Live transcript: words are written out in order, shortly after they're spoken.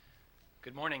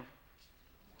Good morning.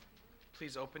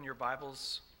 Please open your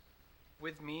Bibles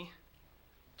with me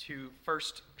to 1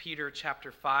 Peter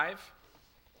chapter 5.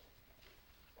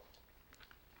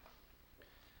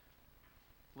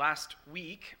 Last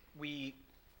week, we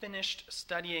finished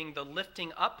studying the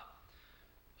lifting up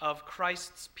of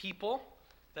Christ's people.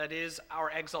 That is our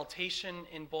exaltation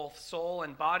in both soul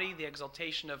and body, the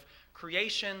exaltation of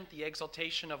creation, the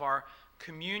exaltation of our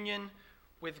communion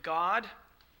with God.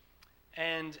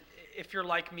 And if you're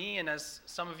like me, and as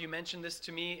some of you mentioned this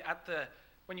to me,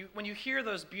 when you hear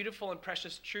those beautiful and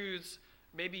precious truths,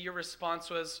 maybe your response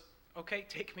was, okay,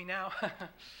 take me now.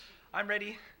 I'm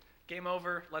ready. Game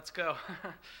over. Let's go.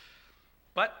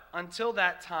 But until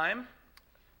that time,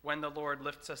 when the Lord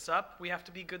lifts us up, we have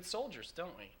to be good soldiers,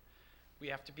 don't we? We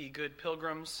have to be good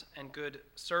pilgrims and good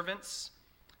servants.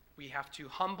 We have to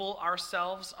humble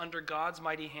ourselves under God's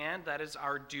mighty hand. That is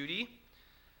our duty.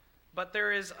 But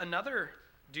there is another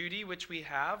duty which we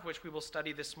have, which we will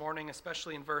study this morning,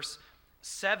 especially in verse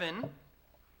 7.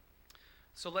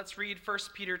 So let's read 1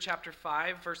 Peter chapter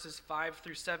 5, verses 5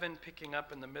 through 7, picking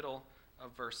up in the middle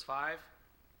of verse 5.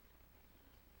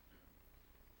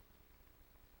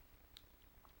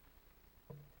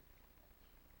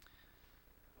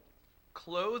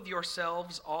 Clothe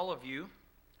yourselves, all of you,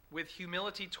 with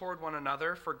humility toward one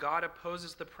another, for God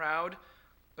opposes the proud,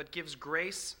 but gives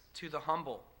grace to the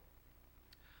humble.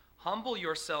 Humble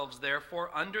yourselves,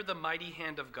 therefore, under the mighty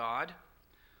hand of God,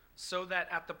 so that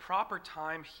at the proper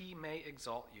time he may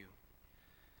exalt you,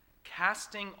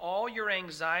 casting all your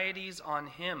anxieties on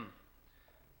him,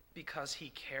 because he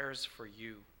cares for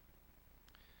you.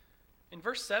 In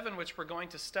verse 7, which we're going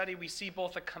to study, we see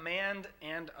both a command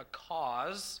and a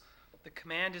cause. The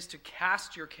command is to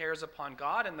cast your cares upon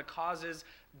God, and the cause is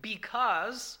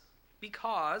because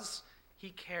he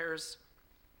cares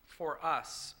for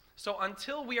us. So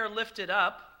until we are lifted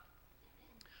up,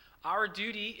 our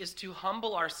duty is to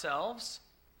humble ourselves,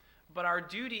 but our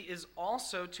duty is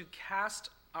also to cast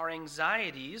our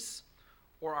anxieties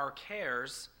or our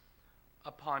cares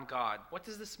upon God. What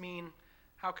does this mean?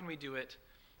 How can we do it?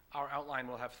 Our outline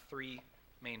will have three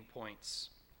main points.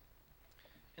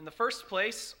 In the first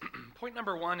place, point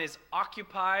number 1 is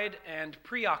occupied and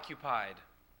preoccupied.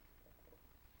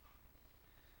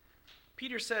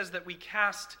 Peter says that we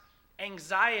cast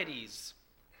anxieties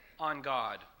on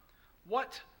God.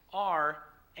 What are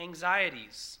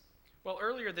anxieties? Well,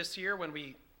 earlier this year when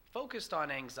we focused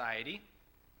on anxiety,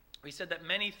 we said that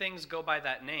many things go by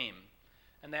that name,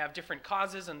 and they have different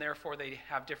causes, and therefore they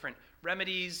have different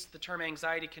remedies. The term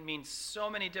anxiety can mean so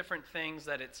many different things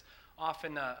that it's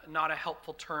often not a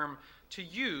helpful term to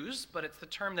use, but it's the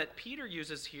term that Peter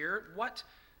uses here. What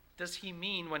does he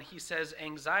mean when he says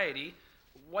anxiety?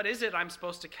 What is it I'm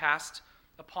supposed to cast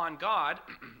upon God?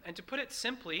 And to put it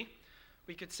simply,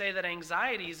 we could say that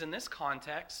anxieties in this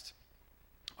context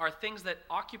are things that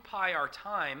occupy our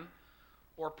time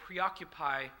or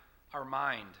preoccupy our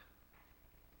mind.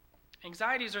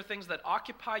 Anxieties are things that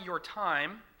occupy your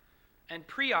time and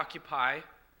preoccupy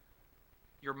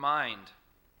your mind.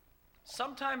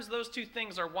 Sometimes those two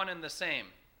things are one and the same,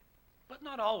 but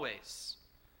not always.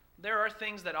 There are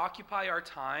things that occupy our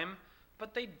time,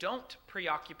 but they don't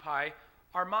preoccupy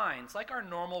our minds. Like our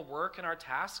normal work and our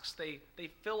tasks, they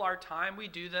fill our time, we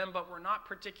do them, but we're not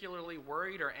particularly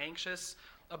worried or anxious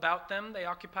about them. They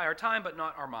occupy our time, but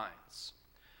not our minds.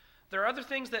 There are other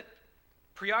things that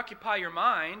preoccupy your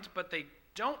mind, but they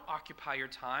don't occupy your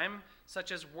time,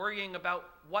 such as worrying about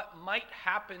what might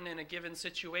happen in a given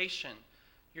situation.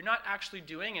 You're not actually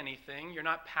doing anything, you're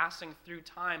not passing through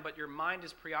time, but your mind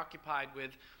is preoccupied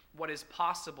with what is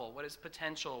possible, what is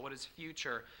potential, what is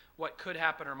future, what could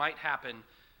happen or might happen,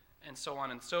 and so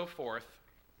on and so forth.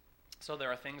 So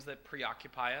there are things that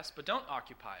preoccupy us but don't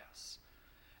occupy us.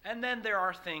 And then there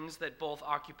are things that both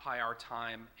occupy our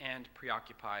time and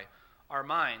preoccupy our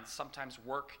minds. Sometimes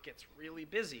work gets really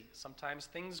busy. Sometimes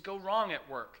things go wrong at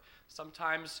work.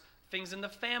 Sometimes things in the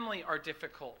family are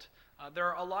difficult. There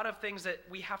are a lot of things that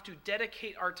we have to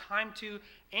dedicate our time to,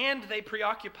 and they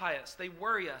preoccupy us, they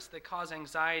worry us, they cause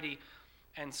anxiety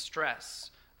and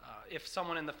stress. If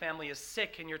someone in the family is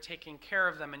sick and you're taking care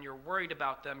of them and you're worried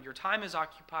about them, your time is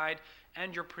occupied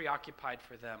and you're preoccupied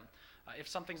for them. If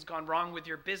something's gone wrong with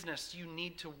your business, you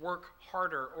need to work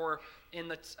harder. Or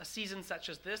in a season such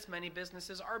as this, many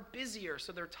businesses are busier,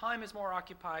 so their time is more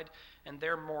occupied and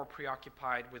they're more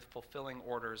preoccupied with fulfilling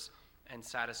orders and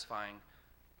satisfying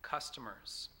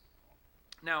customers.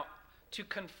 Now, to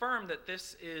confirm that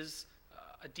this is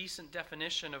a decent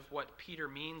definition of what Peter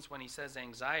means when he says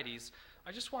anxieties,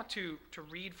 I just want to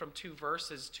read from two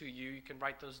verses to you. You can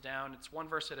write those down. It's one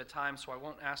verse at a time, so I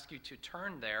won't ask you to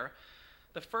turn there.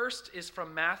 The first is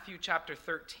from Matthew chapter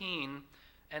 13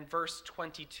 and verse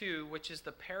 22, which is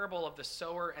the parable of the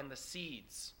sower and the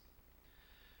seeds.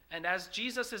 And as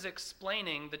Jesus is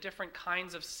explaining the different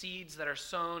kinds of seeds that are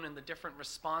sown and the different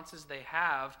responses they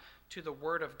have to the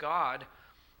word of God,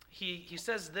 he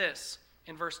says this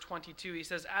in verse 22. He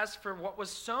says, "As for what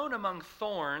was sown among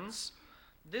thorns,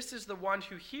 this is the one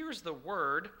who hears the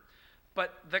word,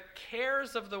 but the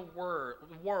cares of the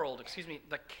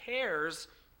the cares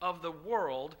of the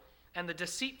world and the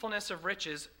deceitfulness of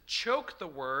riches choke the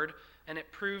word, and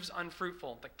it proves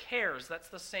unfruitful." The cares, that's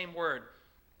the same word.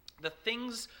 The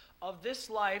things of this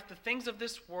life, the things of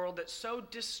this world that so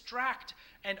distract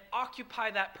and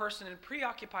occupy that person and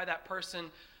preoccupy that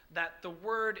person that the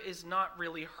word is not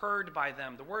really heard by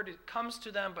them. The word comes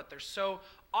to them, but they're so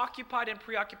occupied and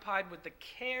preoccupied with the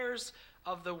cares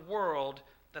of the world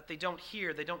that they don't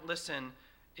hear, they don't listen.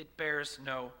 It bears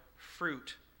no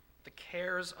fruit. The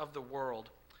cares of the world.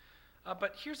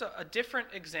 But here's a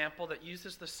different example that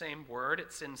uses the same word.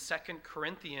 It's in 2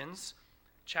 Corinthians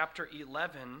chapter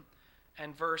 11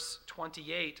 and verse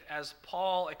 28, as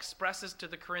Paul expresses to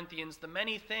the Corinthians the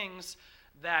many things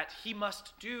that he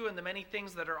must do and the many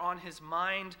things that are on his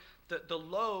mind, the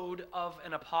load of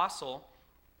an apostle.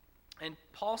 And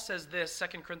Paul says this,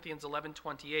 2 Corinthians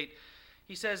 11:28.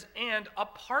 He says, "And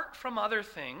apart from other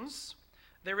things,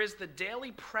 there is the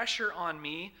daily pressure on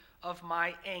me of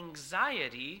my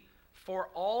anxiety for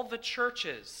all the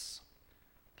churches."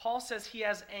 Paul says he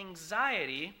has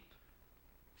anxiety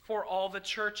for all the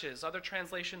churches. Other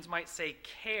translations might say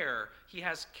care. He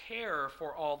has care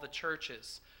for all the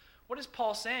churches. What is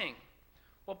Paul saying?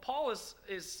 Well, Paul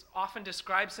is often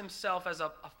describes himself as a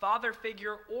father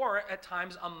figure or at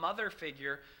times a mother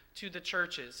figure to the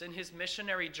churches. In his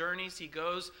missionary journeys, he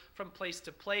goes from place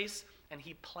to place and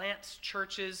he plants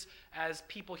churches as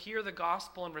people hear the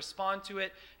gospel and respond to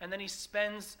it. And then he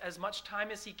spends as much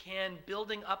time as he can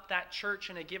building up that church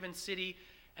in a given city.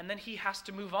 And then he has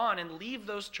to move on and leave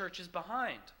those churches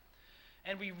behind.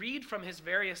 And we read from his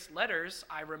various letters,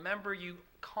 "I remember you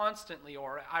constantly,"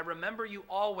 or "I remember you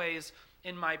always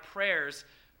in my prayers."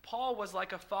 Paul was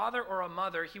like a father or a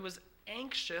mother. He was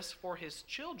anxious for his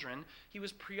children. He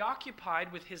was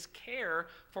preoccupied with his care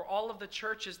for all of the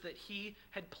churches that he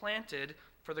had planted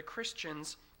for the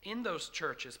Christians in those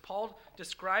churches. Paul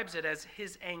describes it as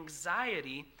his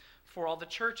anxiety for all the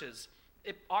churches.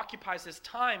 It occupies his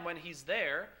time when he's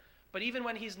there, but even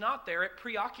when he's not there, it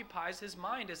preoccupies his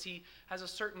mind as he has a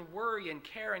certain worry and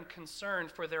care and concern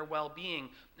for their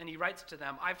well-being. And he writes to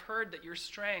them, "I've heard that you're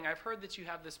straying. I've heard that you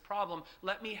have this problem.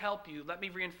 Let me help you. Let me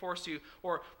reinforce you."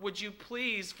 Or, "Would you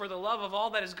please, for the love of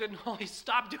all that is good and holy,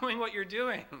 stop doing what you're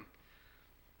doing?"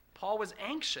 Paul was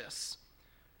anxious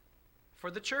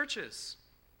for the churches.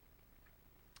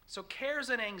 So cares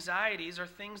and anxieties are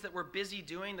things that we're busy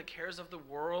doing, the cares of the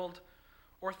world,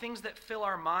 or things that fill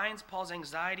our minds. Paul's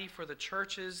anxiety for the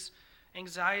churches.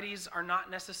 Anxieties are not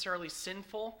necessarily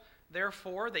sinful,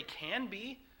 therefore they can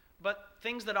be, but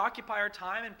things that occupy our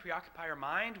time and preoccupy our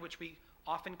mind, which we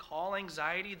often call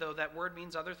anxiety, though that word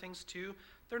means other things too,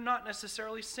 they're not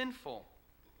necessarily sinful.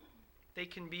 They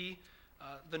can be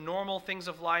the normal things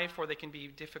of life, or they can be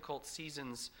difficult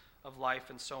seasons of life,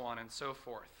 and so on and so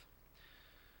forth.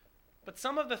 But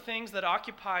some of the things that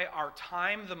occupy our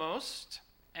time the most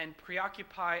and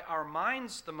preoccupy our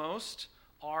minds the most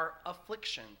are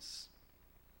afflictions.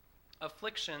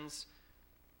 Afflictions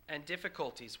and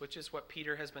difficulties, which is what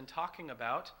Peter has been talking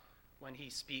about when he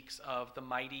speaks of the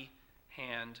mighty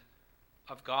hand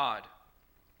of God.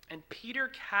 And Peter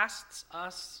he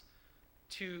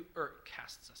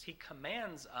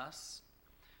commands us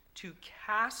to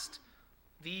cast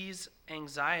these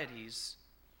anxieties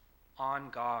on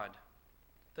God.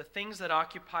 The things that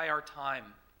occupy our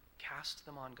time, cast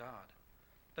them on God.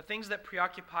 The things that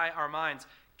preoccupy our minds,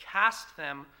 cast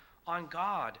them on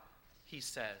God, he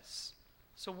says.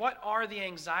 So what are the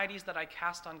anxieties that I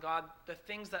cast on God? The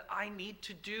things that I need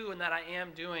to do and that I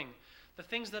am doing. The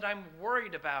things that I'm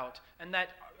worried about and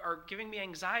that are giving me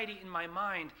anxiety in my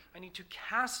mind, I need to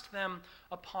cast them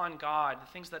upon God. The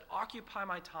things that occupy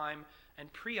my time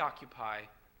and preoccupy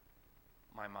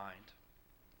my mind.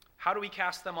 How do we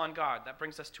cast them on God? That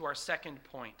brings us to our second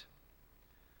point.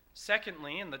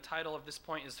 Secondly, and the title of this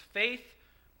point is Faith,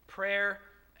 Prayer,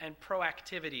 and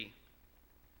Proactivity.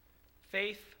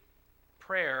 Faith,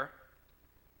 prayer,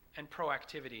 and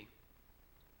proactivity.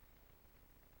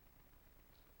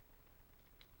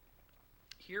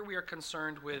 Here we are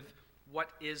concerned with what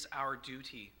is our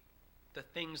duty, the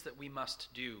things that we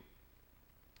must do.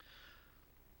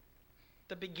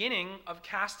 The beginning of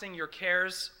casting your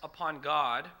cares upon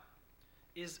God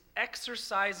is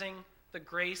exercising the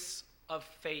grace of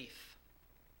faith.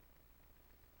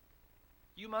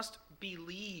 You must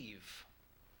believe.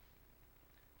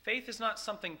 Faith is not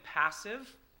something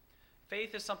passive.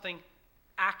 Faith is something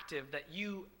active that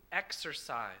you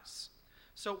exercise.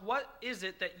 So what is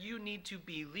it that you need to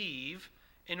believe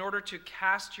in order to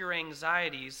cast your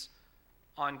anxieties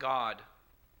on God?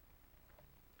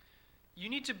 You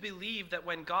need to believe that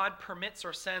when God permits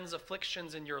or sends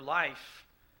afflictions in your life,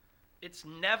 it's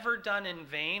never done in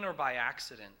vain or by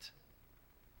accident,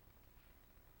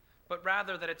 but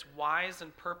rather that it's wise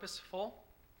and purposeful.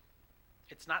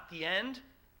 It's not the end,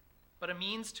 but a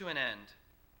means to an end.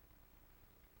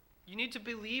 You need to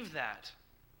believe that.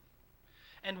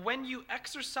 And when you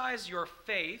exercise your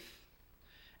faith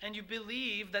and you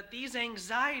believe that these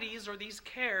anxieties or these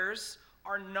cares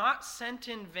are not sent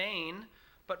in vain,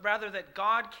 but rather that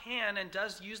God can and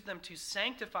does use them to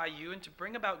sanctify you and to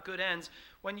bring about good ends,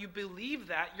 when you believe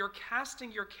that, you're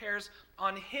casting your cares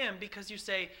on Him because you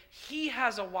say, He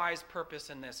has a wise purpose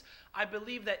in this. I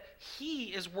believe that He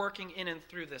is working in and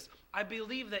through this. I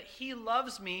believe that He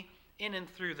loves me in and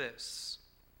through this.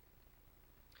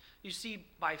 You see,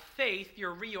 by faith,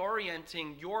 you're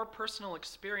reorienting your personal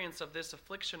experience of this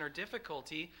affliction or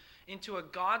difficulty into a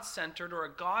God-centered or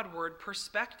a God-word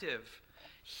perspective.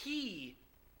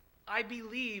 I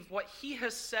believe what He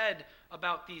has said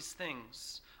about these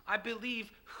things. I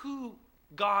believe who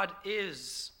God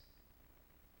is.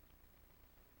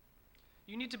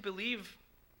 You need to believe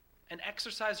and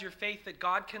exercise your faith that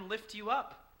God can lift you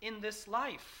up in this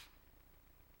life.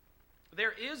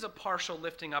 There is a partial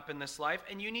lifting up in this life,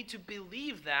 and you need to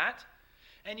believe that,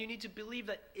 and you need to believe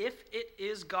that if it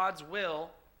is God's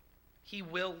will, He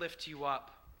will lift you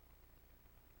up.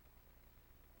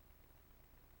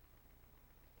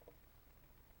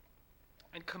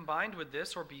 And combined with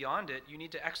this, or beyond it, you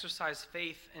need to exercise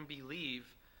faith and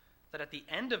believe that at the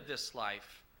end of this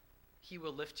life, He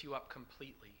will lift you up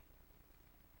completely.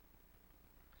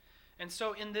 And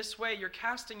so in this way, you're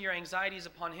casting your anxieties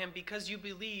upon Him because you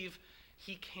believe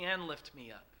He can lift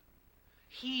me up.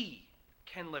 He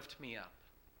can lift me up.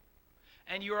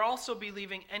 And you're also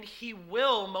believing, and He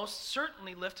will most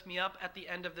certainly lift me up at the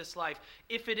end of this life.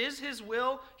 If it is His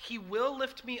will, He will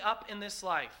lift me up in this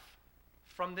life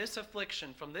from this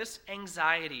affliction, from this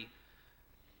anxiety.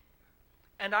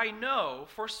 And I know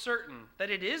for certain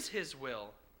that it is His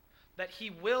will that He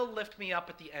will lift me up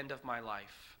at the end of my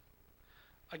life.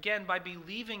 Again, by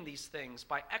believing these things,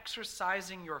 by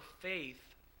exercising your faith,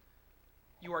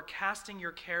 you are casting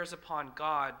your cares upon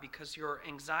God because your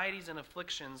anxieties and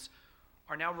afflictions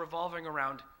are now revolving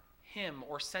around Him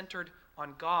or centered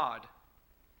on God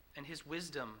and His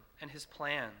wisdom and His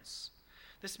plans.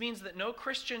 This means that no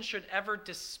Christian should ever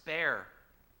despair,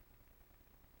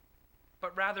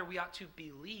 but rather we ought to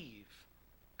believe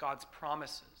God's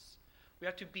promises. We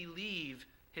ought to believe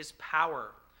His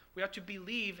power. We ought to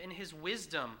believe in His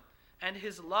wisdom and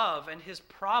His love and His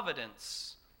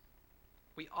providence.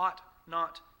 We ought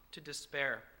not to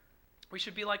despair. We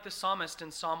should be like the psalmist in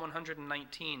Psalm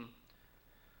 119,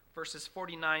 verses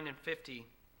 49 and 50,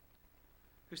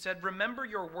 who said, "Remember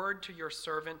your word to your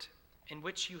servant, in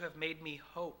which you have made me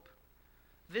hope.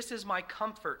 This is my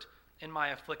comfort in my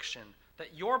affliction,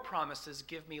 that your promises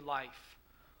give me life."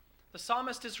 The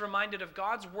psalmist is reminded of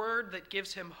God's word that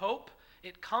gives him hope.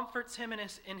 It comforts him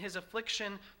in his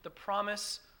affliction, the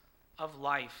promise of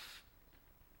life.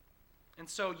 And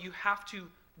so you have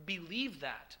to believe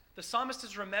that. The psalmist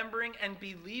is remembering and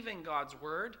believing God's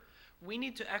word. We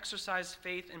need to exercise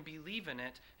faith and believe in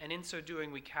it, and in so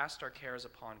doing, we cast our cares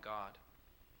upon God.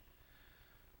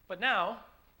 But now,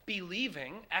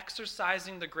 believing,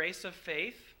 exercising the grace of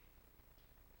faith,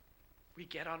 we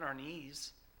get on our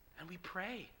knees and we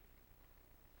pray.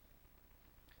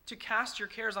 To cast your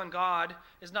cares on God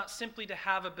is not simply to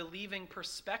have a believing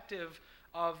perspective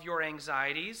of your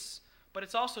anxieties, but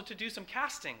it's also to do some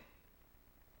casting.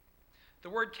 The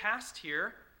word cast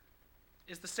here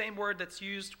is the same word that's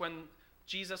used when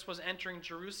Jesus was entering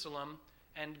Jerusalem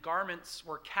and garments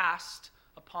were cast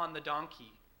upon the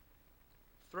donkey.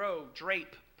 Throw,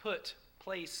 drape, put,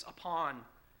 place upon.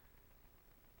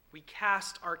 We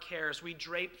cast our cares, we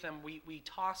drape them, we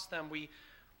toss them, we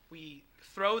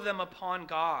throw them upon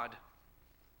God.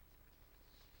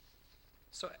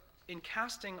 So in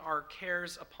casting our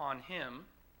cares upon Him,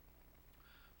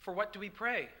 for what do we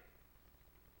pray?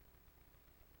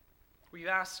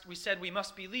 We said we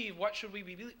must believe. What should we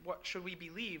believe? What should we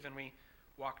believe? And we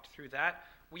walked through that.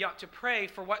 We ought to pray.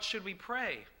 For what should we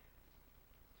pray?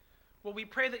 Well, we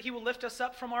pray that He will lift us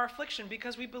up from our affliction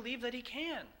because we believe that He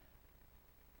can.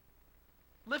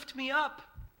 Lift me up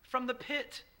from the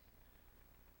pit.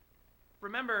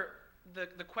 Remember,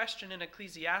 the question in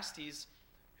Ecclesiastes,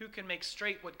 who can make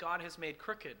straight what God has made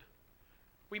crooked?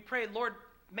 We pray, Lord,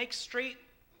 make straight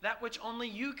that which only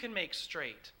you can make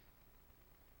straight.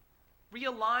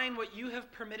 Realign what you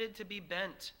have permitted to be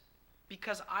bent,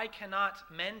 because I cannot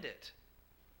mend it.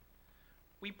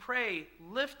 We pray,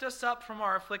 lift us up from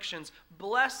our afflictions,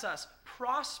 bless us,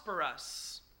 prosper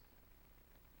us.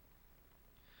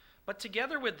 But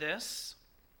together with this,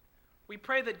 we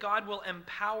pray that God will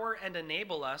empower and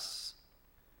enable us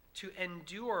to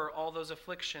endure all those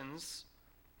afflictions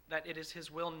that it is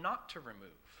his will not to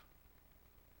remove.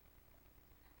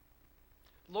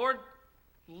 Lord,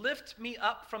 lift me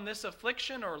up from this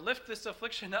affliction, or lift this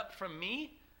affliction up from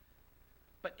me.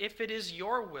 But if it is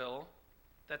your will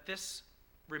that this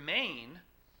remain,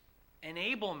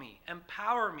 enable me,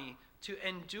 empower me to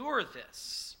endure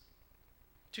this,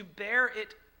 to bear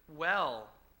it well.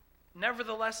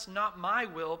 Nevertheless, not my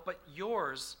will, but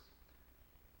yours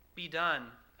be done.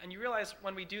 And you realize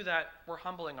when we do that, we're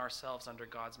humbling ourselves under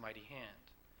God's mighty hand.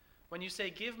 When you say,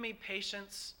 give me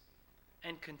patience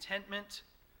and contentment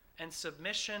and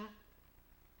submission,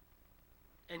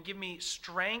 and give me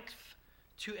strength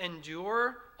to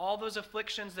endure all those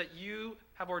afflictions that you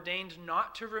have ordained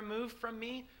not to remove from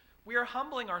me, we are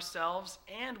humbling ourselves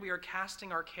and we are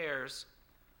casting our cares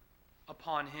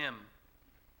upon him.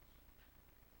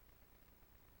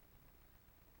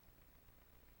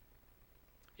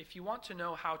 If you want to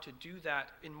know how to do that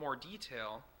in more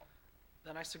detail,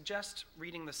 then I suggest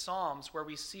reading the Psalms, where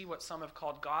we see what some have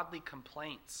called godly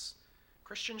complaints.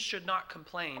 Christians should not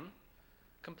complain.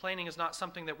 Complaining is not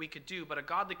something that we could do, but a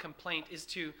godly complaint is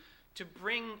to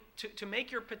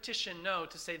make your petition known,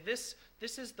 to say, this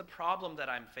is the problem that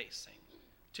I'm facing.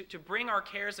 To bring our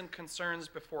cares and concerns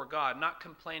before God, not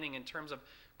complaining in terms of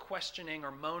questioning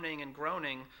or moaning and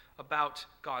groaning about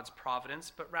God's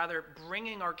providence, but rather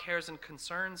bringing our cares and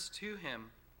concerns to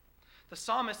him. The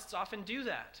psalmists often do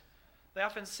that. They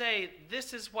often say,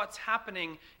 this is what's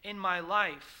happening in my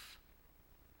life.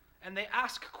 And they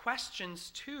ask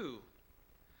questions too.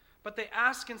 But they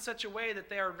ask in such a way that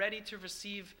they are ready to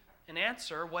receive an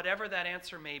answer, whatever that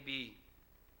answer may be.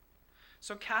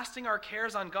 So casting our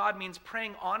cares on God means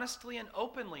praying honestly and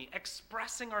openly,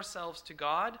 expressing ourselves to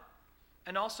God,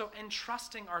 and also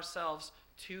entrusting ourselves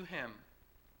to him.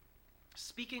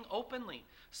 Speaking openly,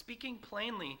 speaking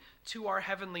plainly to our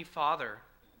Heavenly Father.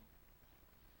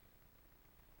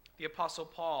 The Apostle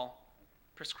Paul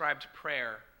prescribed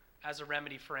prayer as a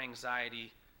remedy for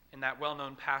anxiety in that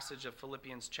well-known passage of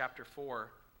Philippians chapter 4,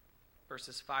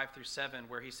 verses 5 through 7,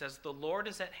 where he says, "The Lord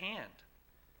is at hand.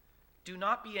 Do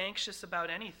not be anxious about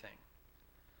anything,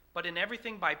 but in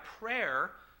everything by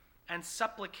prayer and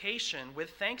supplication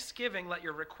with thanksgiving let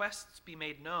your requests be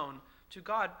made known to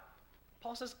God."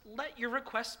 Paul says, let your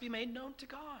requests be made known to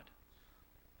God.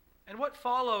 And what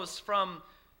follows from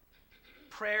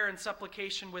prayer and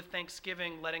supplication with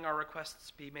thanksgiving, letting our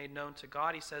requests be made known to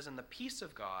God? He says, "And the peace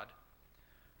of God,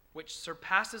 which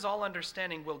surpasses all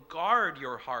understanding, will guard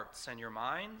your hearts and your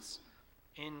minds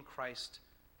in Christ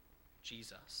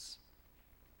Jesus."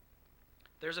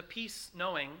 There's a peace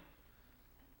knowing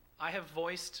I have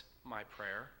voiced my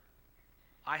prayer,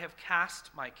 I have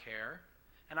cast my care,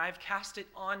 and I have cast it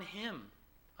on him.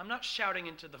 I'm not shouting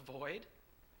into the void.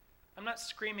 I'm not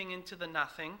screaming into the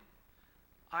nothing.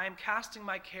 I am casting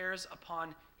my cares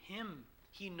upon him.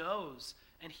 He knows,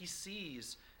 and he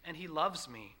sees, and he loves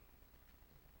me.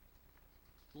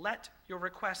 Let your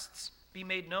requests be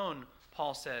made known,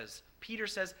 Paul says. Peter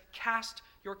says, cast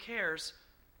your cares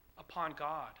upon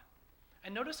God.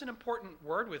 And notice an important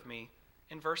word with me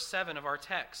in verse 7 of our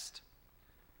text.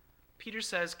 Peter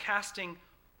says, casting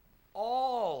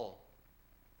all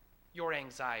your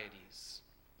anxieties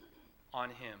on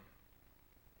him.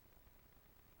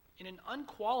 In an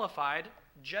unqualified,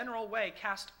 general way,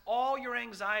 cast all your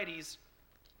anxieties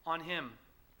on him.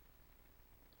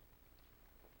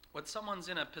 When someone's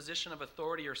in a position of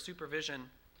authority or supervision,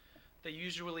 they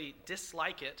usually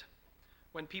dislike it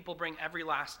when people bring every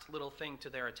last little thing to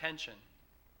their attention.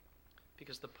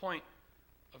 Because the point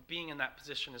of being in that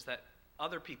position is that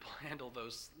other people handle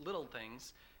those little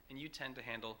things, and you tend to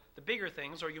handle the bigger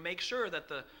things, or you make sure that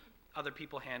the other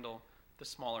people handle the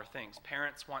smaller things.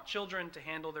 Parents want children to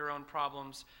handle their own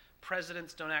problems.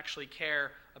 Presidents don't actually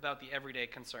care about the everyday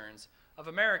concerns of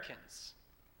Americans.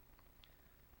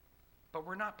 But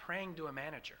we're not praying to a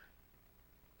manager.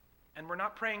 And we're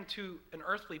not praying to an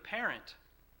earthly parent.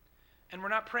 And we're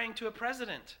not praying to a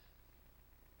president.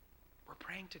 We're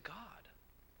praying to God.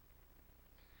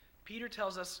 Peter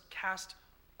tells us, cast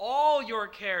all your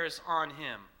cares on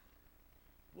him.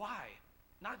 Why?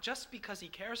 Not just because he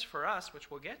cares for us,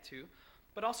 which we'll get to,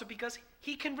 but also because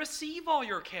he can receive all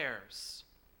your cares.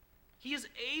 He is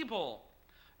able.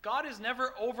 God is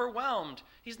never overwhelmed.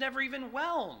 He's never even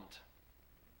whelmed.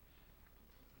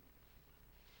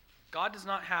 God does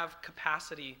not have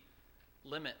capacity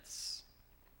limits.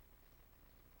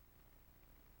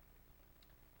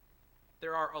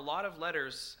 There are a lot of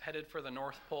letters headed for the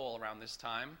North Pole around this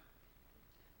time,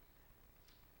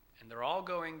 and they're all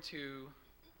going to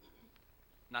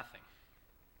nothing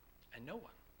and no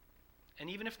one. And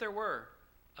even if there were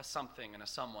a something and a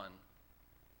someone,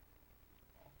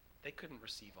 they couldn't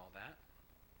receive all that.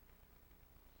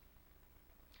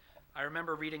 I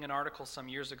remember reading an article some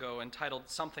years ago entitled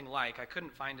something like, I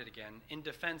couldn't find it again, "In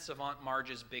Defense of Aunt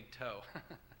Marge's Big Toe."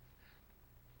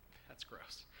 That's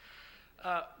gross.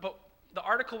 But the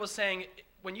article was saying,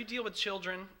 when you deal with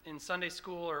children in Sunday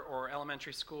school or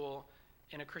elementary school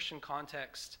in a Christian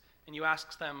context, and you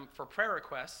ask them for prayer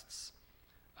requests,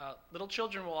 little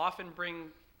children will often bring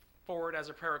forward as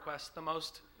a prayer request the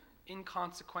most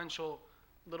inconsequential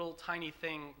little tiny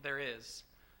thing there is.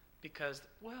 Because,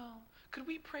 well, could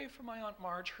we pray for my Aunt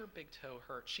Marge? Her big toe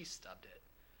hurt. She stubbed it.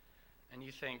 And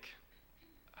you think,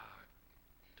 are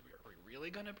we really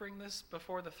going to bring this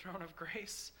before the throne of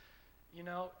grace? You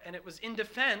know, and it was in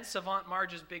defense of Aunt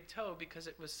Marge's big toe because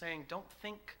it was saying, don't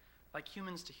think like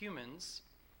humans to humans.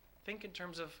 Think in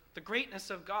terms of the greatness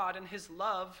of God and his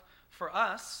love for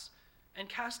us, and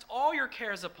cast all your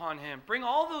cares upon him. Bring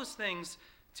all those things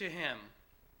to him.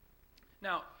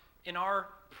 Now, in our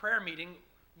prayer meeting,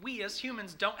 we as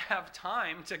humans don't have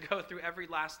time to go through every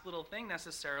last little thing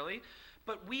necessarily,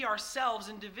 but we ourselves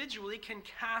individually can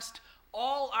cast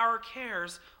all our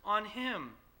cares on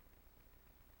him.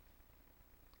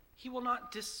 He will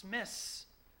not dismiss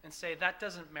and say, that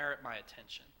doesn't merit my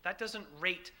attention. That doesn't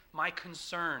rate my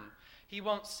concern. He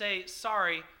won't say,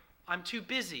 sorry, I'm too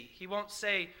busy. He won't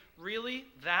say, really?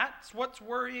 That's what's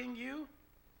worrying you?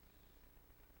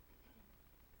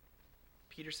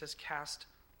 Peter says, cast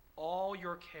all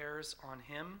your cares on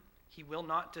him. He will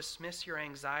not dismiss your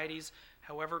anxieties,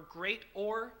 however great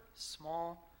or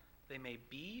small they may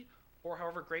be, or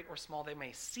however great or small they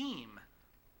may seem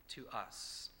to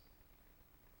us.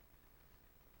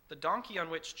 The donkey on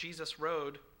which Jesus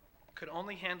rode could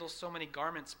only handle so many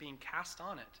garments being cast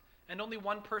on it, and only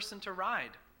one person to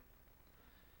ride.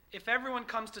 If everyone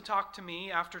comes to talk to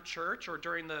me after church or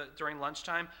during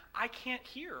lunchtime, I can't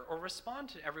hear or respond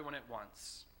to everyone at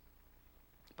once.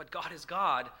 But God is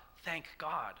God, thank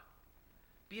God.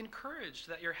 Be encouraged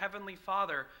that your heavenly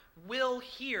Father will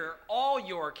hear all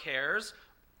your cares,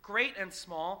 great and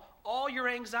small, all your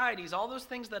anxieties, all those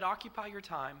things that occupy your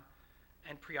time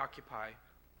and preoccupy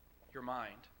your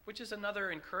mind, which is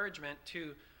another encouragement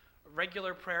to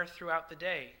regular prayer throughout the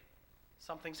day.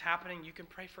 Something's happening, you can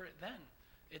pray for it then.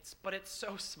 But it's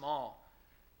so small.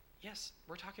 Yes,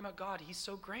 we're talking about God. He's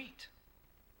so great.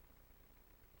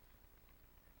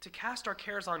 To cast our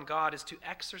cares on God is to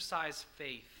exercise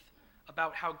faith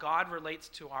about how God relates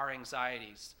to our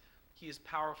anxieties. He is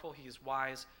powerful, he is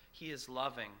wise, he is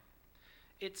loving.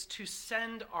 It's to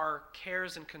send our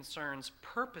cares and concerns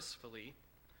purposefully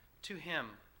to him,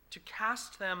 to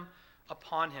cast them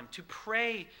upon him, to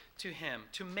pray to him,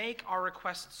 to make our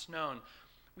requests known.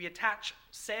 We attach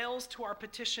sails to our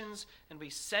petitions and we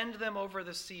send them over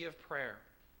the sea of prayer.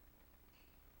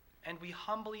 And we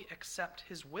humbly accept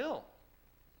his will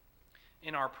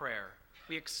in our prayer.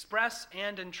 We express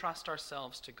and entrust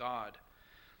ourselves to God.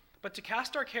 But to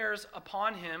cast our cares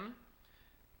upon him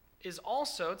is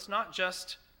also, it's not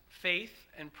just faith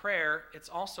and prayer, it's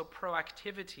also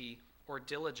proactivity or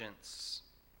diligence.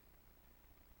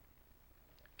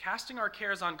 Casting our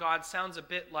cares on God sounds a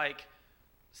bit like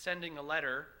sending a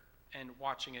letter and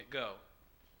watching it go.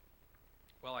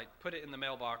 Well, I put it in the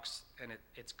mailbox and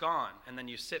it's gone, and then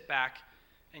you sit back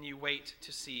and you wait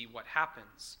to see what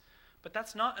happens. But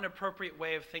that's not an appropriate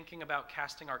way of thinking about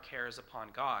casting our cares upon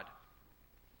God.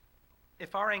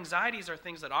 If our anxieties are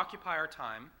things that occupy our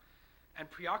time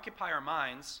and preoccupy our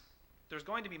minds, there's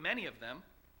going to be many of them,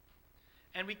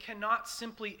 and we cannot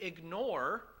simply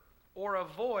ignore or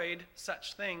avoid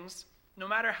such things, no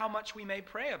matter how much we may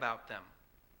pray about them.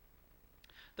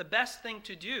 The best thing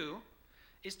to do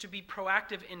is to be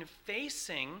proactive in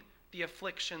facing the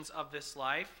afflictions of this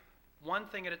life, one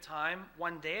thing at a time,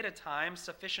 one day at a time,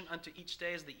 sufficient unto each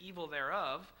day is the evil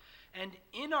thereof. And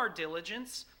in our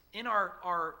diligence, in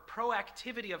our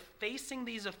proactivity of facing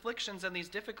these afflictions and these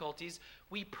difficulties,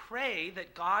 we pray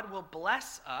that God will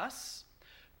bless us,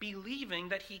 believing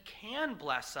that he can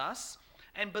bless us,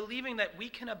 and believing that we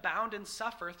can abound and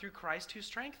suffer through Christ who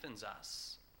strengthens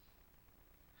us.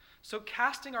 So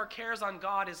casting our cares on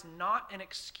God is not an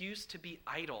excuse to be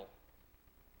idle.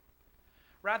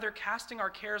 Rather, casting our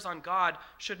cares on God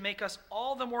should make us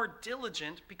all the more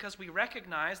diligent because we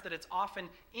recognize that it's often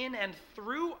in and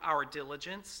through our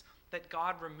diligence that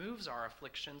God removes our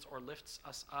afflictions or lifts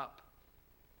us up.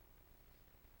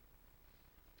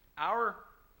 Our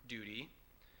duty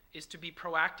is to be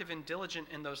proactive and diligent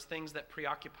in those things that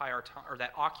preoccupy our time or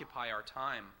that occupy our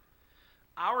time.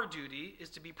 Our duty is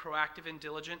to be proactive and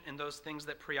diligent in those things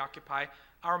that preoccupy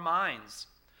our minds.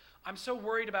 I'm so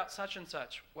worried about such and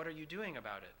such. What are you doing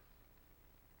about it?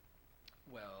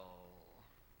 Well,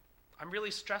 I'm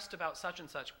really stressed about such and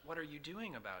such. What are you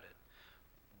doing about it?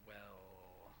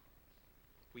 Well,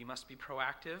 we must be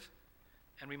proactive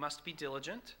and we must be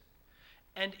diligent.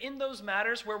 And in those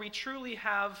matters where we truly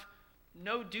have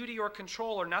no duty or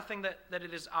control or nothing that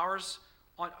it is ours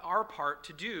on our part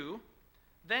to do,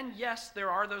 then yes, there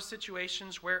are those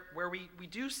situations where we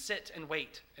do sit and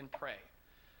wait and pray.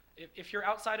 If you're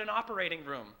outside an operating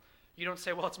room, you don't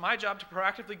say, well, it's my job to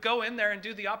proactively go in there and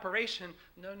do the operation.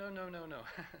 No.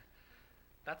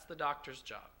 That's the doctor's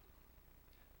job.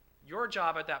 Your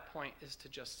job at that point is to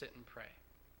just sit and pray.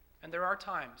 And there are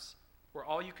times where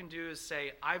all you can do is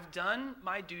say, I've done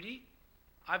my duty.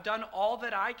 I've done all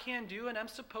that I can do and am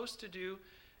supposed to do,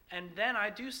 and then I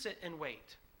do sit and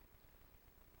wait.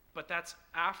 But that's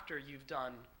after you've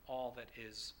done all that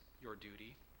is your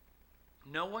duty.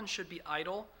 No one should be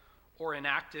idle or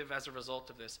inactive as a result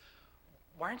of this.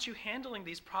 Why aren't you handling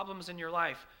these problems in your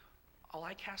life? Oh,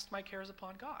 I cast my cares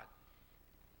upon God.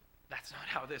 That's not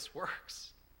how this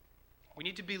works. We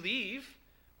need to believe,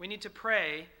 we need to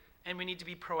pray, and we need to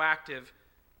be proactive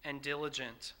and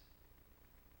diligent.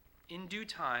 In due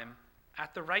time,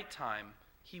 at the right time,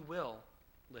 He will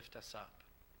lift us up.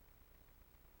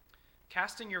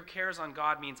 Casting your cares on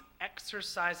God means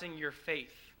exercising your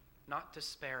faith, not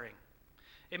despairing.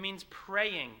 It means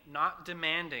praying, not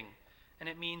demanding. And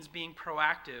it means being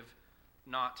proactive,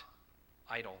 not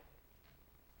idle.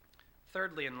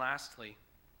 Thirdly and lastly,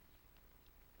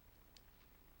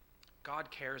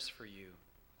 God cares for you.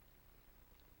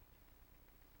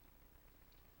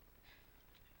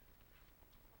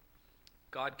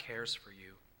 God cares for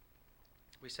you.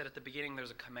 We said at the beginning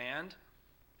there's a command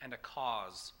and a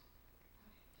cause.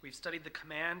 We've studied the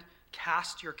command,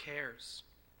 cast your cares.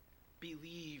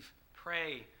 Believe,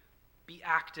 pray, be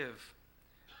active.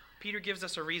 Peter gives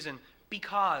us a reason,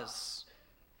 because.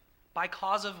 By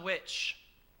cause of which?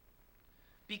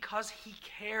 Because He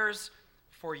cares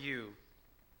for you.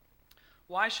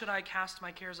 Why should I cast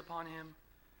my cares upon Him?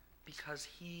 Because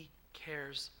He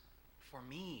cares for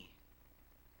me.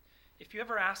 If you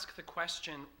ever ask the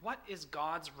question, what is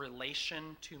God's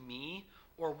relation to me?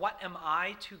 Or what am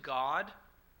I to God?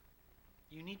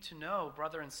 You need to know,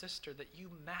 brother and sister, that you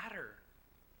matter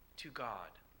to God.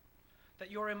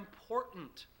 That you're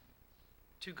important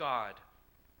to God.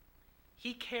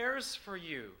 He cares for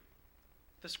you,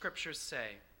 the scriptures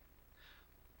say.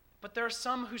 But there are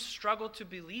some who struggle to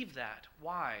believe that.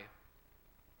 Why?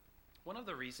 One of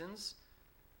the reasons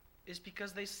is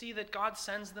because they see that God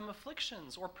sends them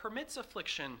afflictions or permits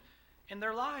affliction in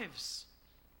their lives.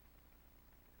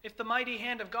 If the mighty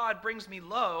hand of God brings me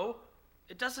low,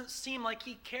 it doesn't seem like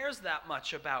He cares that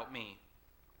much about me.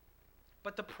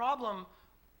 But the problem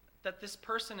that this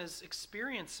person is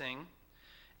experiencing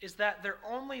is that they're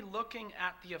only looking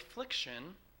at the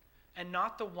affliction and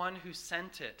not the one who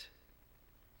sent it.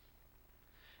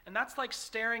 And that's like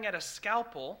staring at a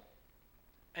scalpel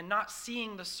and not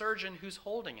seeing the surgeon who's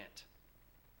holding it.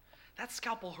 That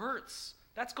scalpel hurts.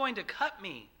 That's going to cut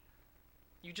me.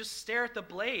 You just stare at the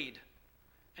blade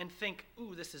and think,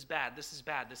 ooh, this is bad, this is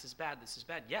bad, this is bad, this is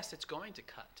bad. Yes, it's going to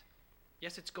cut.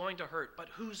 Yes, it's going to hurt, but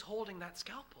who's holding that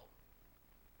scalpel?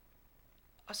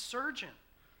 A surgeon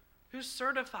who's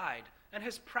certified and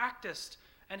has practiced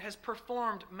and has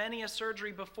performed many a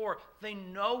surgery before. They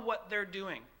know what they're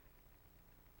doing.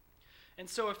 And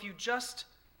so if you just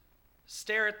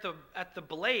stare at the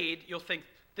blade, you'll think,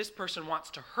 this person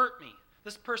wants to hurt me.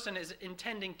 This person is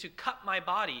intending to cut my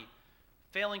body,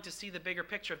 failing to see the bigger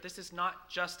picture. This is not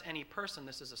just any person,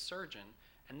 this is a surgeon.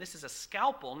 And this is a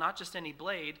scalpel, not just any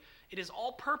blade. It is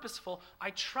all purposeful.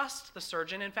 I trust the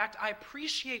surgeon. In fact, I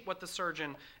appreciate what the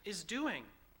surgeon is doing.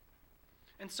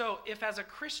 And so if as a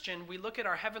Christian we look at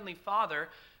our Heavenly Father,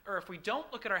 or if we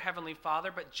don't look at our Heavenly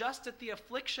Father, but just at the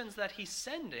afflictions that He's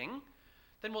sending,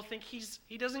 then we'll think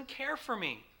He doesn't care for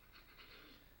me.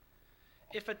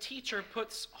 If a teacher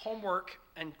puts homework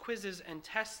and quizzes and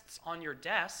tests on your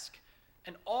desk,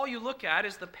 and all you look at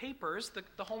is the papers,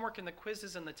 the homework and the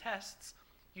quizzes and the tests,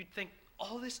 you'd think,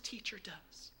 all this teacher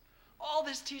does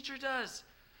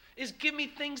is give me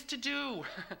things to do,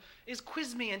 is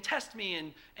quiz me and test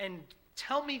me and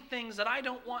tell me things that I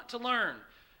don't want to learn.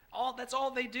 That's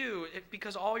all they do,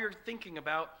 because all you're thinking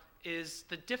about is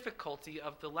the difficulty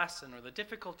of the lesson, or the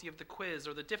difficulty of the quiz,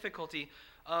 or the difficulty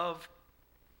of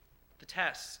the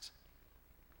test.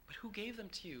 But who gave them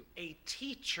to you? A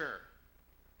teacher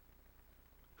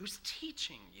who's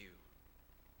teaching you.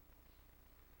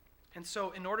 And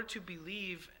so in order to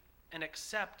believe and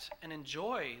accept and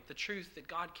enjoy the truth that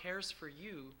God cares for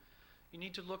you, you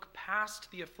need to look past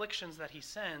the afflictions that he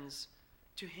sends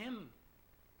to him,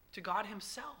 to God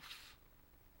himself.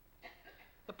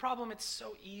 The problem, it's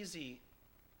so easy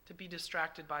to be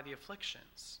distracted by the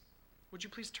afflictions. Would you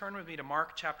please turn with me to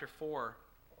Mark chapter 4?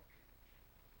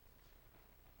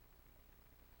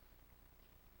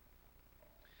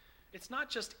 It's not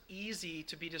just easy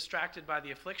to be distracted by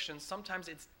the afflictions. Sometimes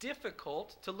it's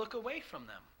difficult to look away from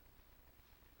them.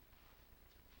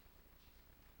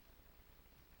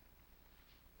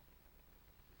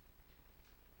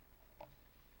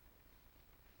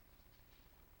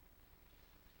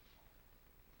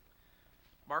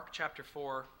 Mark chapter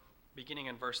 4, beginning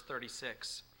in verse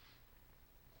 36.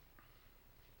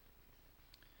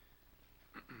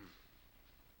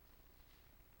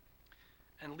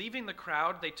 And leaving the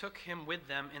crowd, they took him with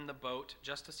them in the boat,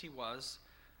 just as he was,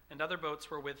 and other boats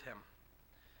were with him.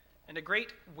 And a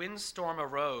great windstorm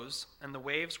arose, and the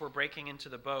waves were breaking into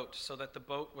the boat, so that the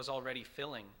boat was already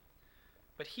filling.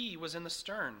 But he was in the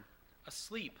stern,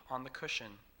 asleep on the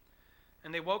cushion.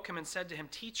 And they woke him and said to him,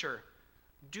 "Teacher,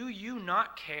 do you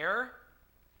not care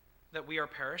that we are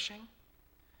perishing?"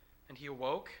 And he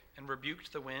awoke and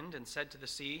rebuked the wind and said to the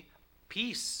sea,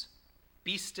 "Peace,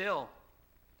 be still."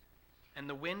 And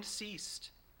the wind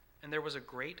ceased, and there was a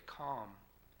great calm.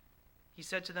 He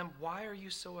said to them, "Why are you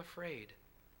so afraid?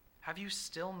 Have you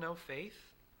still no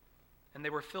faith?" And they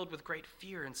were filled with great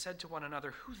fear and said to one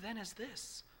another, "Who then is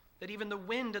this, that even the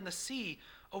wind and the sea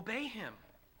obey him?"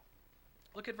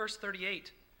 Look at verse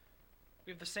 38.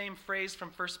 We have the same phrase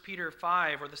from 1 Peter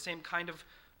 5, or the same kind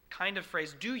of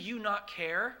phrase. Do you not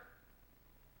care?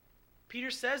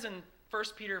 Peter says in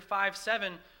 1 Peter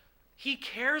 5:7, he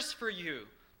cares for you.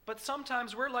 But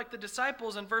sometimes we're like the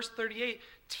disciples in verse 38.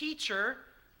 Teacher,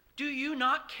 do you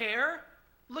not care?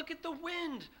 Look at the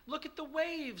wind. Look at the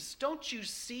waves. Don't you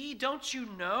see? Don't you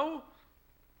know?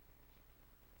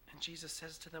 And Jesus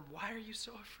says to them, "Why are you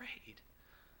so afraid?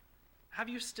 Have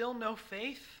you still no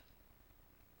faith?"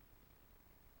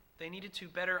 They needed to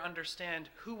better understand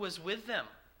who was with them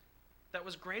that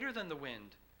was greater than the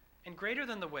wind and greater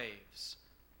than the waves.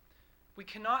 We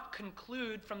cannot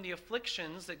conclude from the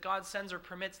afflictions that God sends or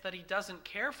permits that he doesn't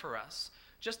care for us,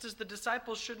 just as the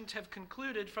disciples shouldn't have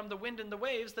concluded from the wind and the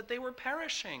waves that they were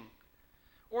perishing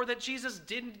or that Jesus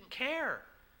didn't care.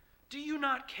 Do you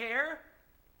not care?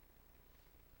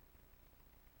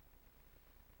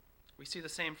 We see the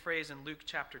same phrase in Luke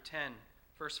chapter 10,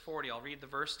 verse 40. I'll read the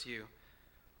verse to you.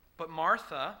 But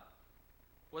Martha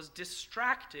was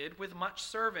distracted with much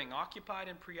serving, occupied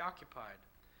and preoccupied.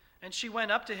 And she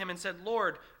went up to him and said,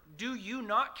 "Lord, do you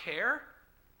not care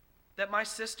that my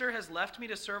sister has left me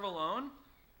to serve alone?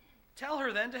 Tell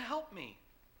her then to help me."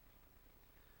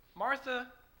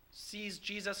 Martha sees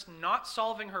Jesus not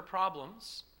solving her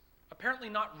problems, apparently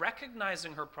not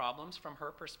recognizing her problems from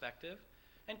her perspective,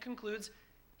 and concludes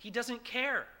he doesn't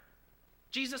care.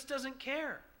 Jesus doesn't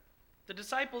care. The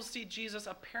disciples see Jesus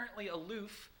apparently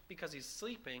aloof because he's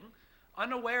sleeping,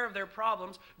 unaware of their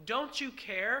problems. Don't you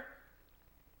care?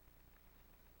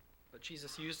 But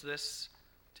Jesus used this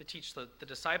to teach the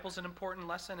disciples an important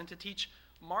lesson and to teach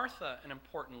Martha an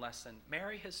important lesson.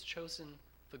 Mary has chosen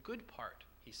the good part,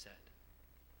 he said.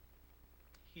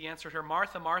 He answered her,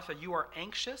 "Martha, Martha, you are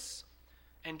anxious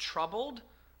and troubled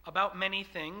about many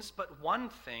things, but one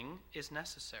thing is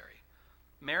necessary.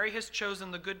 Mary has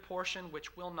chosen the good portion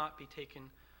which will not be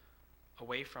taken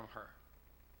away from her."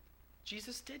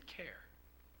 Jesus did care.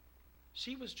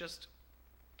 She was just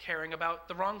caring about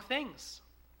the wrong things.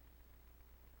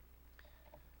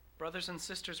 Brothers and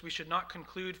sisters, we should not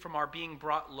conclude from our being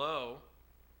brought low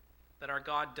that our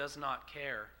God does not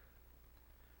care.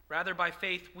 Rather, by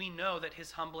faith, we know that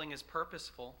his humbling is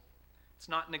purposeful. It's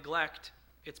not neglect,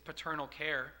 it's paternal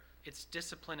care. It's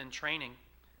discipline and training.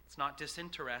 It's not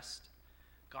disinterest.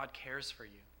 God cares for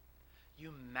you.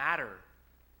 You matter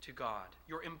to God.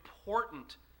 You're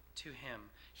important to him.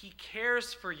 He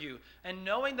cares for you. And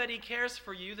knowing that he cares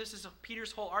for you, this is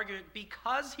Peter's whole argument,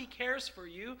 because he cares for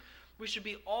you, we should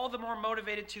be all the more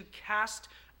motivated to cast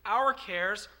our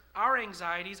cares, our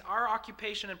anxieties, our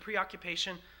occupation and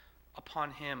preoccupation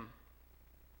upon him.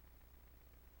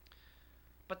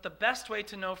 But the best way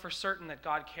to know for certain that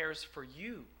God cares for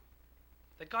you,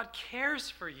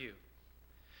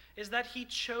 is that he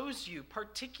chose you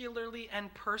particularly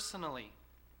and personally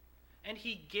and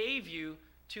he gave you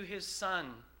to his Son.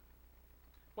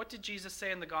 What did Jesus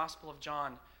say in the Gospel of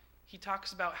John? He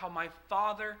talks about how my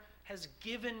Father has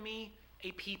given me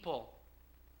a people.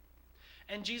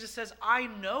 And Jesus says, I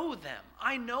know them.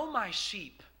 I know my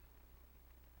sheep.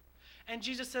 And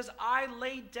Jesus says, I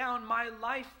laid down my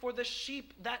life for the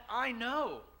sheep that I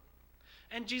know.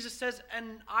 And Jesus says,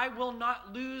 and I will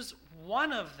not lose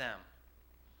one of them.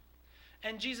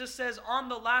 And Jesus says, on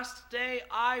the last day,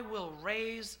 I will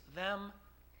raise them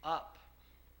up.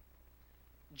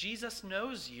 Jesus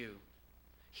knows you.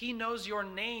 He knows your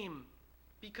name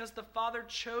because the Father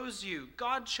chose you.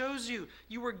 God chose you.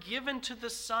 You were given to the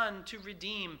Son to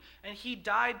redeem, and he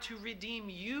died to redeem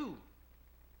you.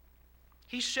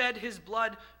 He shed his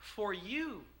blood for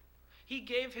you. He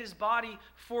gave his body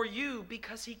for you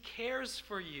because he cares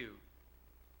for you.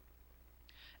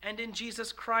 And in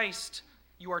Jesus Christ,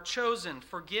 you are chosen,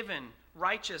 forgiven,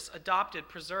 righteous, adopted,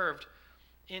 preserved.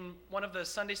 In one of the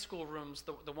Sunday school rooms,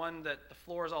 the one that the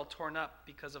floor is all torn up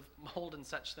because of mold and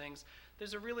such things,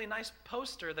 there's a really nice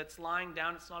poster that's lying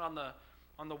down. It's not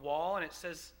on the wall, and it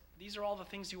says, these are all the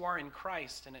things you are in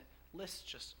Christ. And it lists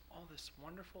just all this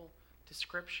wonderful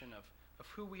description of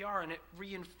who we are, and it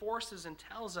reinforces and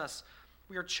tells us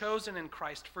we are chosen in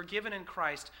Christ, forgiven in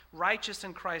Christ, righteous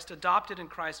in Christ, adopted in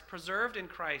Christ, preserved in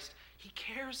Christ. He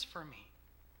cares for me.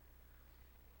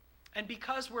 And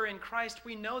because we're in Christ,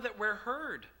 we know that we're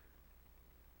heard.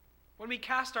 When we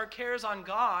cast our cares on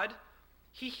God,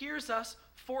 he hears us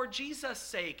for Jesus'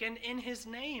 sake and in his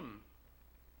name.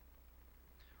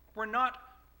 We're not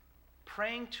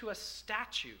praying to a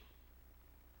statue.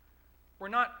 We're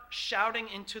not shouting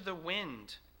into the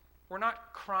wind. We're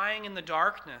not crying in the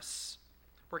darkness.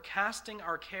 We're casting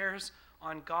our cares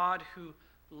on God who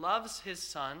loves his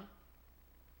Son,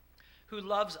 who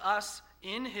loves us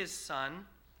in his Son,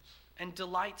 and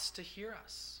delights to hear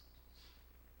us.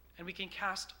 And we can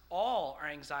cast all our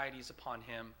anxieties upon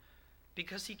him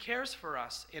because he cares for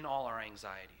us in all our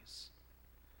anxieties.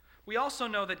 We also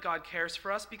know that God cares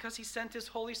for us because he sent his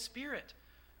Holy Spirit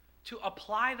to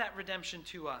apply that redemption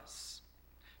to us,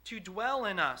 to dwell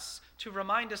in us, to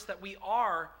remind us that we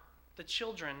are the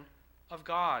children of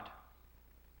God.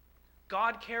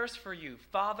 God cares for you,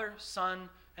 Father, Son,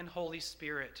 and Holy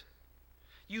Spirit.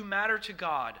 You matter to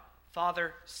God,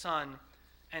 Father, Son,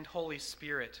 and Holy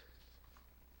Spirit.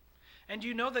 And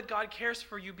you know that God cares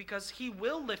for you because he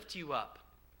will lift you up.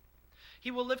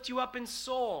 He will lift you up in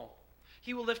soul.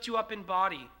 He will lift you up in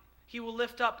body. He will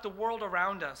lift up the world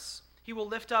around us. He will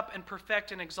lift up and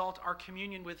perfect and exalt our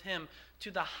communion with him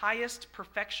to the highest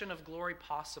perfection of glory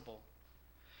possible.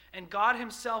 And God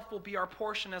himself will be our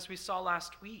portion, as we saw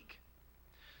last week.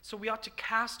 So we ought to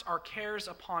cast our cares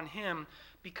upon him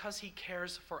because he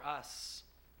cares for us.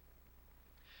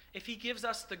 If he gives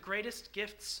us the greatest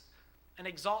gifts and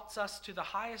exalts us to the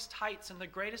highest heights and the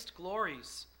greatest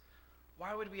glories,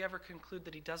 why would we ever conclude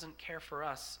that he doesn't care for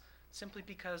us simply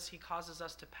because he causes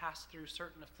us to pass through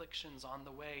certain afflictions on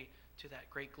the way to that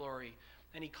great glory,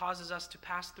 and he causes us to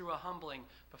pass through a humbling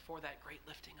before that great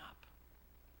lifting up?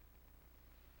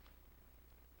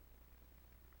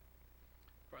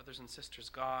 Brothers and sisters,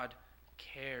 God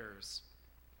cares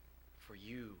for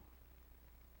you.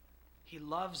 He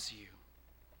loves you.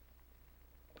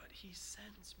 But he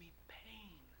sends me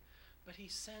pain. But he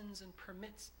sends and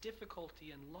permits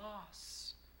difficulty and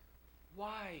loss.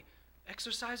 Why?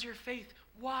 Exercise your faith.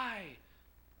 Why?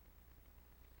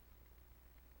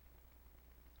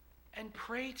 And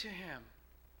pray to him.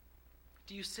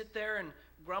 Do you sit there and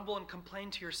grumble and complain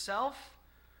to yourself?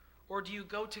 Or do you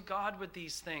go to God with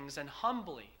these things and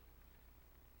humbly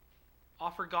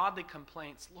offer godly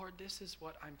complaints? Lord, this is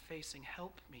what I'm facing.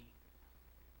 Help me.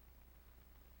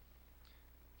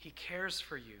 He cares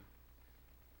for you.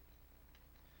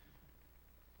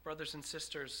 Brothers and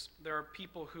sisters, there are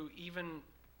people who even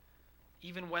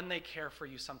when they care for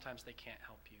you, sometimes they can't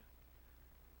help you.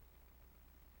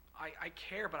 I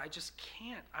care, but I just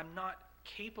can't. I'm not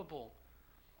capable.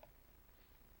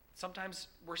 Sometimes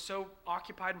we're so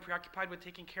occupied and preoccupied with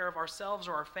taking care of ourselves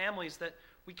or our families that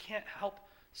we can't help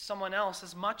someone else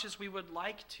as much as we would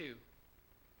like to.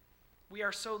 We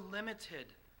are so limited,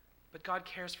 but God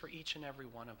cares for each and every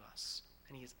one of us,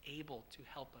 and he is able to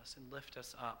help us and lift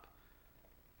us up.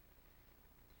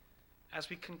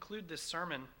 As we conclude this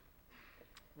sermon,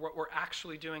 what we're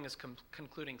actually doing is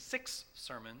concluding 6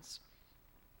 sermons,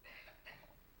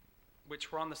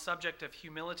 which were on the subject of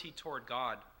humility toward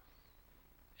God.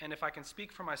 And if I can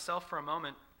speak for myself for a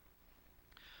moment,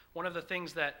 one of the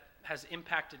things that has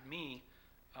impacted me,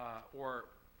 or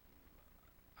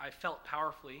I felt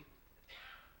powerfully,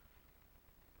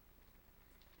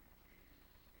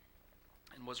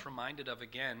 and was reminded of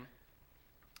again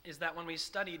is that when we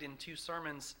studied in 2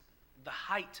 sermons the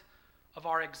height of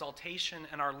our exaltation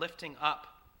and our lifting up,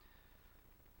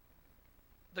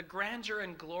 the grandeur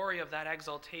and glory of that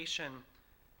exaltation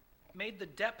made the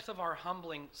depth of our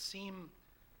humbling seem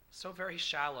so very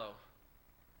shallow.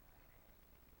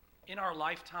 In our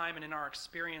lifetime and in our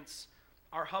experience,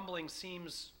 our humbling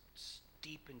seems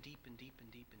deep and deep and deep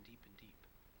and deep and deep and deep.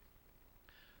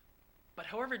 But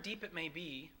however deep it may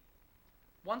be,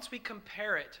 once we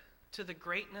compare it to the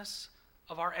greatness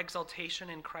of our exaltation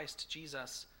in Christ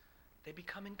Jesus, they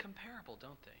become incomparable,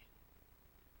 don't they?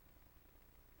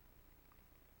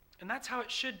 And that's how it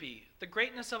should be. The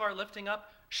greatness of our lifting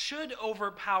up should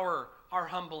overpower our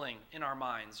humbling in our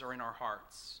minds or in our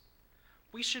hearts.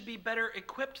 We should be better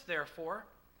equipped, therefore,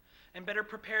 and better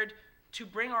prepared to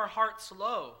bring our hearts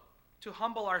low, to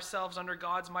humble ourselves under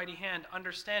God's mighty hand,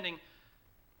 understanding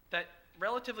that,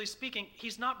 relatively speaking,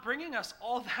 He's not bringing us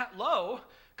all that low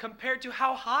compared to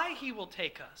how high He will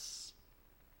take us.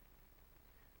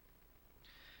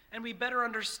 And we better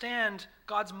understand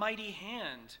God's mighty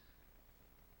hand,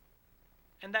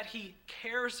 and that He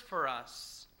cares for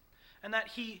us, and that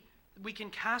we can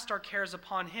cast our cares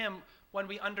upon Him when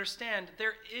we understand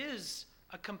there is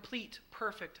a complete,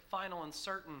 perfect, final, and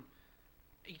certain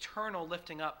eternal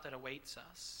lifting up that awaits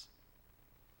us.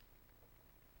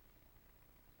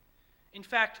 In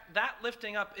fact, that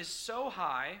lifting up is so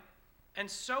high and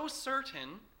so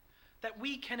certain that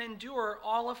we can endure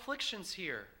all afflictions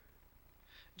here.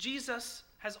 Jesus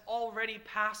has already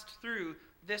passed through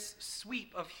this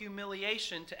sweep of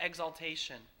humiliation to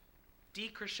exaltation,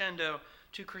 decrescendo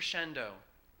to crescendo.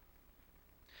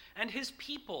 And His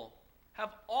people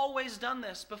have always done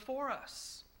this before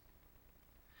us.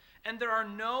 And there are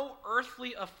no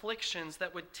earthly afflictions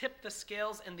that would tip the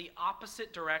scales in the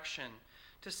opposite direction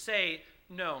to say,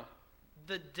 no,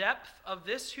 the depth of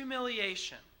this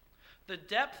humiliation, the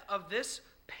depth of this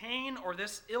pain or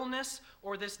this illness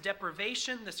or this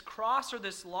deprivation, this cross or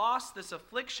this loss, this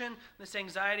affliction, this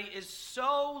anxiety is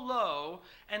so low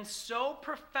and so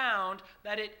profound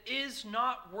that it is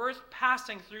not worth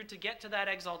passing through to get to that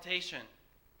exaltation.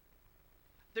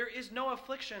 There is no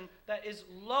affliction that is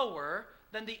lower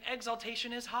than the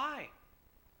exaltation is high.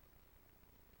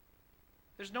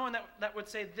 There's no one that would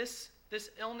say this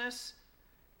illness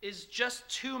is just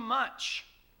too much.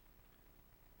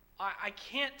 I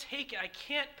can't take it. I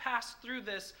can't pass through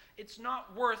this. It's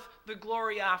not worth the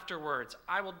glory afterwards.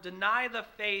 I will deny the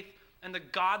faith and the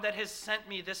God that has sent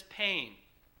me this pain.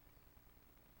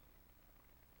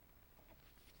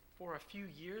 For a few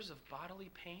years of bodily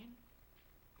pain,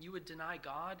 you would deny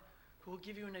God who will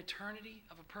give you an eternity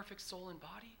of a perfect soul and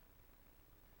body?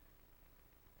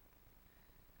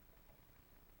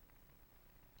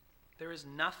 There is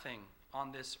nothing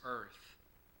on this earth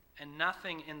and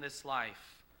nothing in this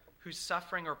life whose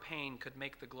suffering or pain could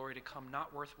make the glory to come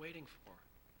not worth waiting for.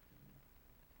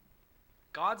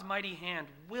 God's mighty hand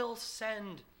will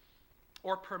send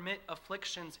or permit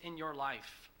afflictions in your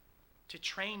life to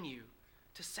train you,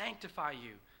 to sanctify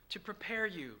you, to prepare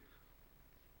you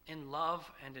in love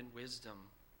and in wisdom.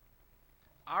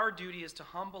 Our duty is to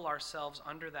humble ourselves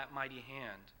under that mighty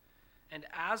hand. And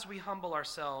as we humble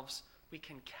ourselves, we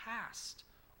can cast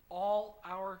all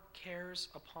our cares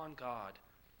upon God,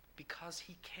 because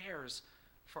He cares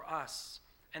for us.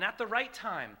 And at the right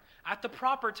time, at the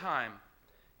proper time,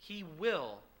 He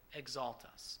will exalt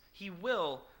us. He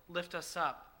will lift us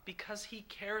up because He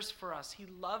cares for us. He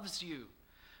loves you.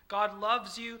 God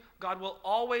loves you. God will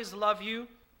always love you.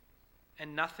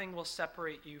 And nothing will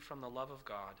separate you from the love of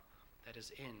God that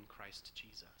is in Christ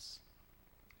Jesus.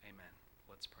 Amen.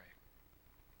 Let's pray.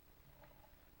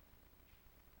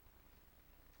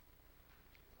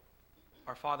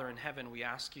 Our Father in heaven, we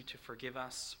ask you to forgive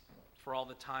us for all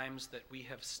the times that we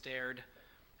have stared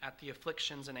at the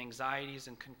afflictions and anxieties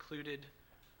and concluded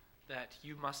that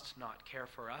you must not care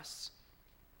for us.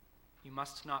 You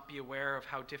must not be aware of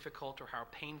how difficult or how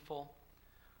painful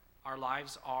our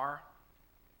lives are.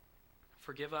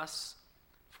 Forgive us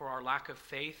for our lack of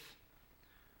faith.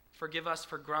 Forgive us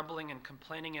for grumbling and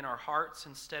complaining in our hearts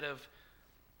instead of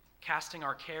casting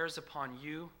our cares upon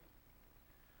you.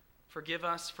 Forgive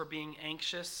us for being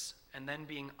anxious and then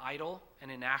being idle and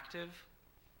inactive.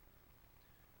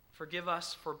 Forgive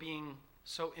us for being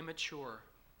so immature,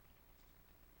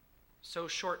 so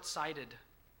short-sighted.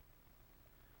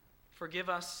 Forgive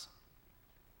us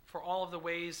for all of the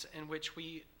ways in which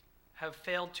we have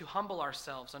failed to humble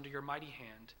ourselves under your mighty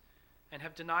hand and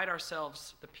have denied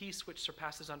ourselves the peace which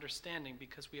surpasses understanding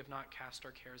because we have not cast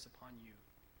our cares upon you.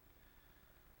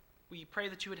 We pray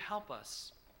that you would help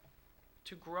us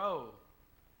to grow,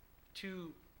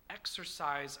 to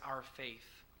exercise our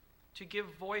faith, to give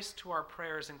voice to our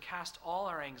prayers and cast all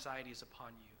our anxieties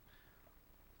upon you.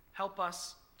 Help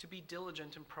us to be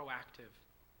diligent and proactive.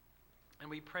 And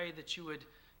we pray that you would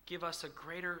give us a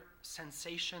greater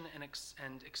sensation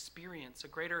and experience, a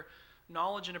greater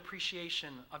knowledge and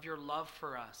appreciation of your love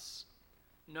for us,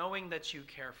 knowing that you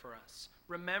care for us,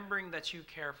 remembering that you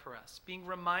care for us, being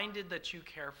reminded that you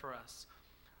care for us.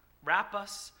 Wrap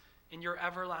us in your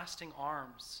everlasting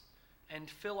arms and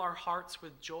fill our hearts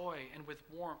with joy and with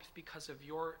warmth because of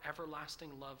your everlasting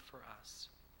love for us.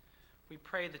 We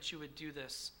pray that you would do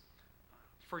this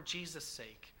for Jesus'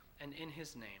 sake and in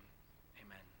his name.